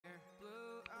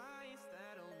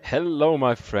Hello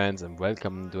my friends and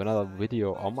welcome to another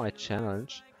video on my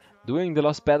challenge. Doing the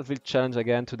Lost Battlefield challenge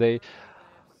again today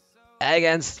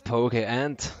against Pocay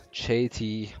and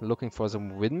JT, looking for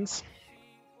some wins.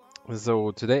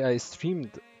 So today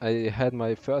I had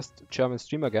my first German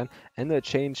stream again, and I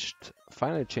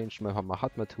finally changed my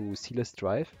Mahatma to Sealess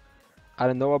Drive. I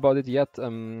don't know about it yet,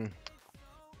 and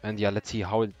yeah, let's see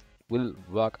how it will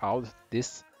work out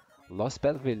this Lost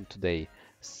Battlefield today.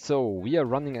 So we are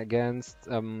running against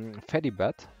Fatty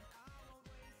Bat,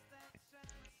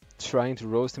 trying to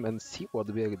roast him and see what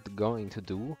we are going to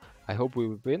do. I hope we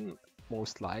will win,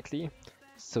 most likely.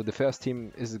 So the first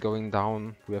team is going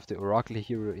down. We have the Oracle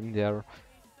hero in there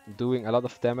doing a lot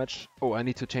of damage. Oh, I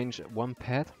need to change one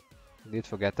pad. Did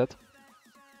forget that.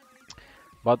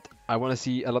 But I want to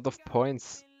see a lot of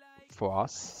points for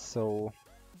us. So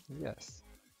yes.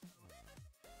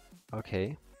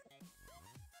 Okay.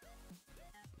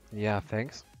 Yeah,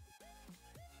 thanks.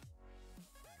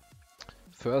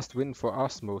 First win for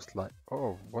us, most likely.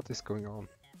 Oh, what is going on?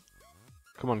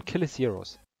 Come on, kill his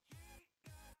heroes.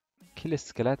 Kill his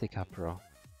Skeletica, bro.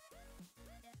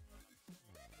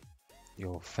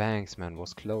 Yo, thanks, man.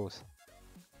 Was close.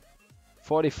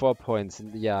 44 points.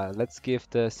 Yeah, let's give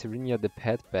the Serenia the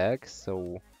pet back.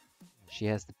 So she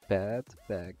has the pet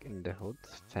back in the hood.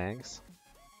 Thanks.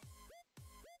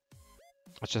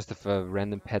 I just have a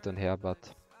random pet on here, but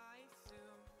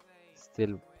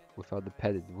still, without the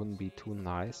pet, it wouldn't be too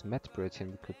nice. Matt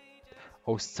Britain could.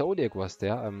 Oh, Zodiac was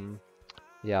there.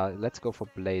 Yeah, let's go for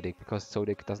Bladek because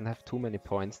Zodiac doesn't have too many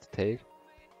points to take.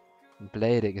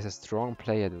 Bladek is a strong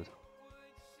player, dude.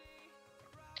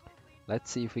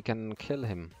 Let's see if we can kill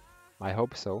him. I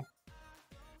hope so.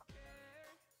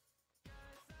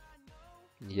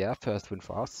 Yeah, first win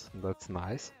for us. That's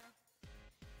nice.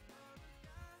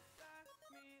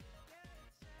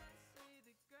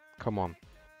 Come on.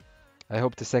 I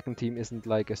hope the second team isn't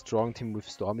like a strong team with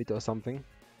Stormit or something.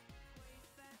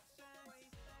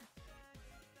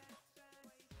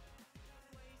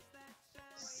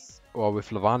 Or with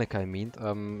Lavanica, I mean.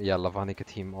 Yeah, Lavanica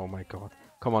team. Oh my god.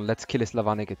 Come on, let's kill his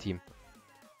Lavanica team.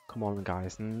 Come on,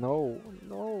 guys. No,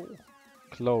 no.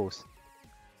 Close.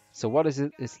 So what is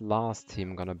his last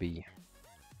team gonna be?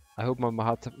 I hope my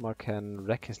Mahatma can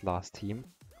wreck his last team.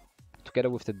 Together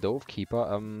with the Dove Keeper.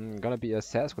 Gonna be a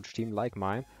Sasquatch team like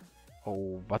mine.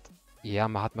 Oh, but yeah,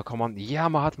 Mahatma, come on. Yeah,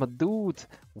 Mahatma, dude.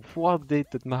 What did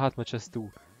that Mahatma just do?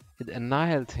 It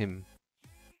annihilated him.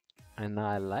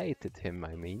 Annihilated him,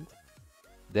 I mean.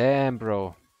 Damn,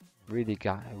 bro. Really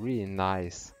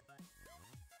nice.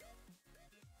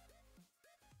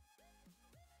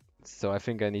 So I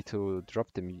think I need to drop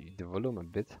the volume a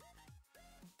bit.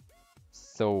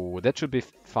 So that should be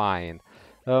fine.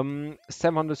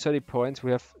 730 points.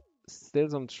 We have still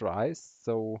some tries.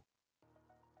 So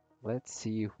let's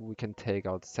see who we can take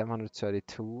out.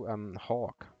 732.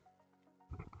 Hawk.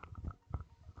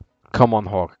 Come on,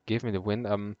 Hawk. Give me the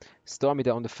win. Stormy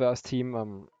there on the first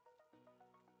team.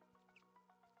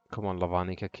 Come on,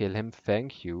 Lavanica. Kill him.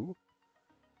 Thank you.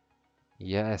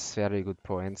 Yes, very good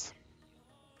points.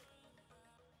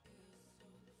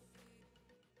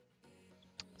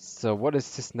 So what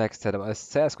is this next setup? A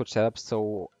Sasquatch setup,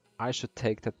 so I should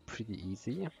take that pretty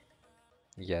easy.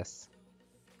 Yes.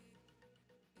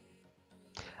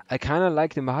 I kind of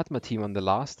like the Mahatma team on the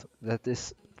last. That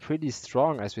is pretty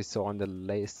strong as we saw on the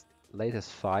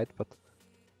latest fight, but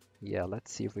yeah,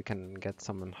 let's see if we can get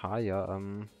someone higher.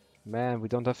 Man, we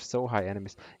don't have so high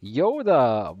enemies.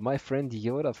 Yoda! My friend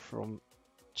Yoda from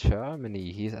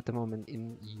Germany. He's at the moment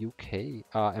in UK,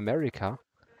 America.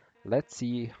 Let's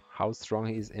see how strong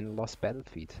he is in Lost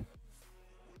Battlefield.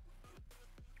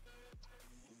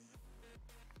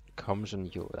 Komm schon,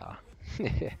 Yoda.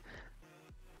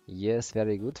 Yes,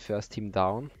 very good. First team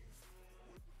down.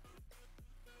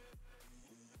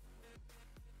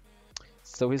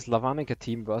 So his Lavanica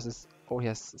team versus... Oh, he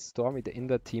has Stormy in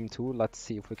that team too. Let's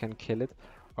see if we can kill it.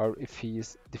 Or if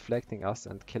he's deflecting us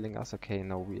and killing us. Okay,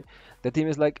 no. The team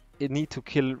is like, it need to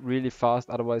kill really fast,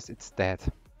 otherwise it's dead.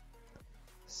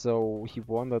 So he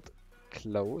wandered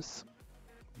close.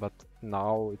 But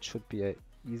now it should be a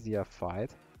easier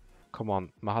fight. Come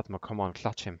on, Mahatma, come on,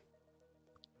 clutch him.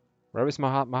 Where is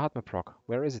Mahatma proc?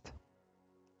 Where is it?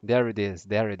 There it is,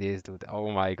 dude.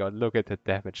 Oh my god, look at the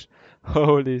damage.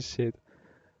 Holy shit.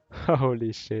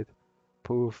 Holy shit.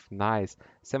 Poof, nice.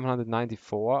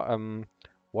 794.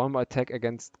 One more attack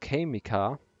against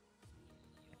Kamika.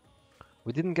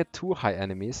 We didn't get too high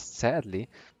enemies, sadly,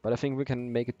 but I think we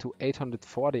can make it to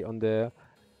 840 on the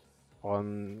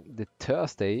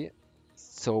Thursday.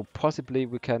 So possibly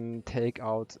we can take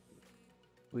out.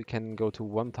 We can go to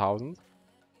 1000.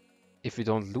 If we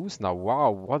don't lose now,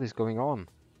 wow, what is going on?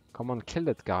 Come on, kill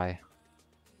that guy.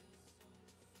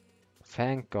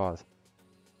 Thank God.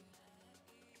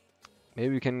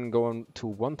 Maybe we can go on to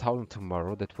 1000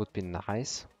 tomorrow. That would be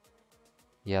nice.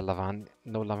 Yeah,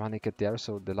 no Lavanica there,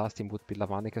 so the last team would be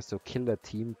Lavanica, so kill that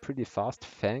team pretty fast.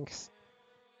 Thanks.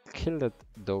 Kill that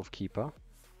Dove Keeper.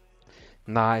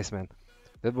 Nice, man.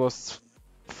 That was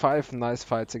 5 nice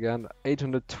fights again.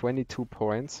 822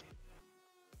 points.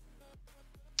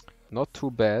 Not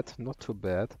too bad, not too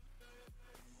bad.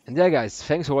 And yeah, guys,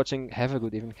 thanks for watching. Have a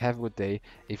good evening, have a good day.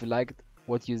 If you liked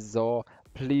what you saw,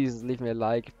 please leave me a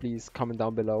like, please comment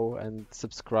down below and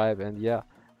subscribe. And yeah,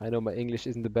 I know my English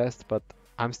isn't the best, but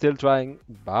I'm still trying.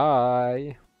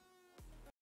 Bye.